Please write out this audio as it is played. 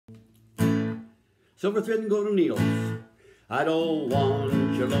silver thread and golden needles. I don't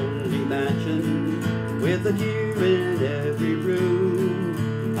want your lonely mansion with a tear in every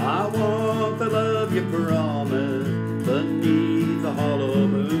room. I want the love you promised beneath the hollow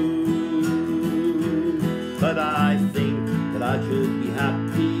moon. But I think that I should be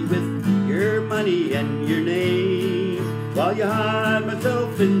happy with your money and your name, while you hide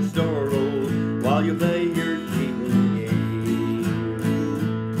myself in sorrow, while you play your cheating game.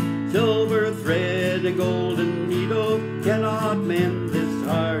 Silver thread and golden needle cannot mend this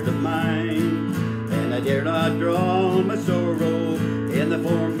heart of mine, and I dare not draw my sorrow in the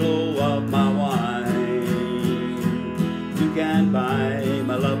warm glow of my wine. You can't buy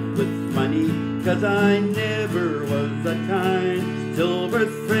my love with money, 'cause I never was that kind. Silver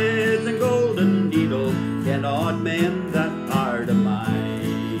threads and golden needle cannot mend that heart of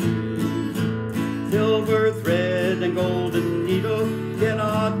mine. Silver thread and golden needle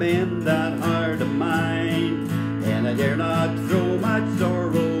cannot mend that heart of mine, and I dare not throw my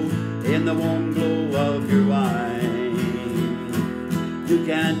sorrow in the warm glow of your wine. You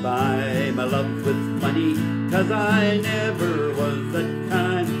can't buy my love with money, 'cause I never was that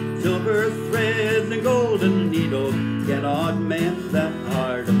kind. Silver threads and golden needle cannot mend that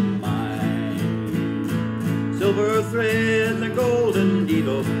heart of mine. Silver threads and golden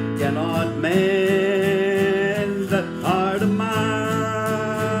needle cannot mend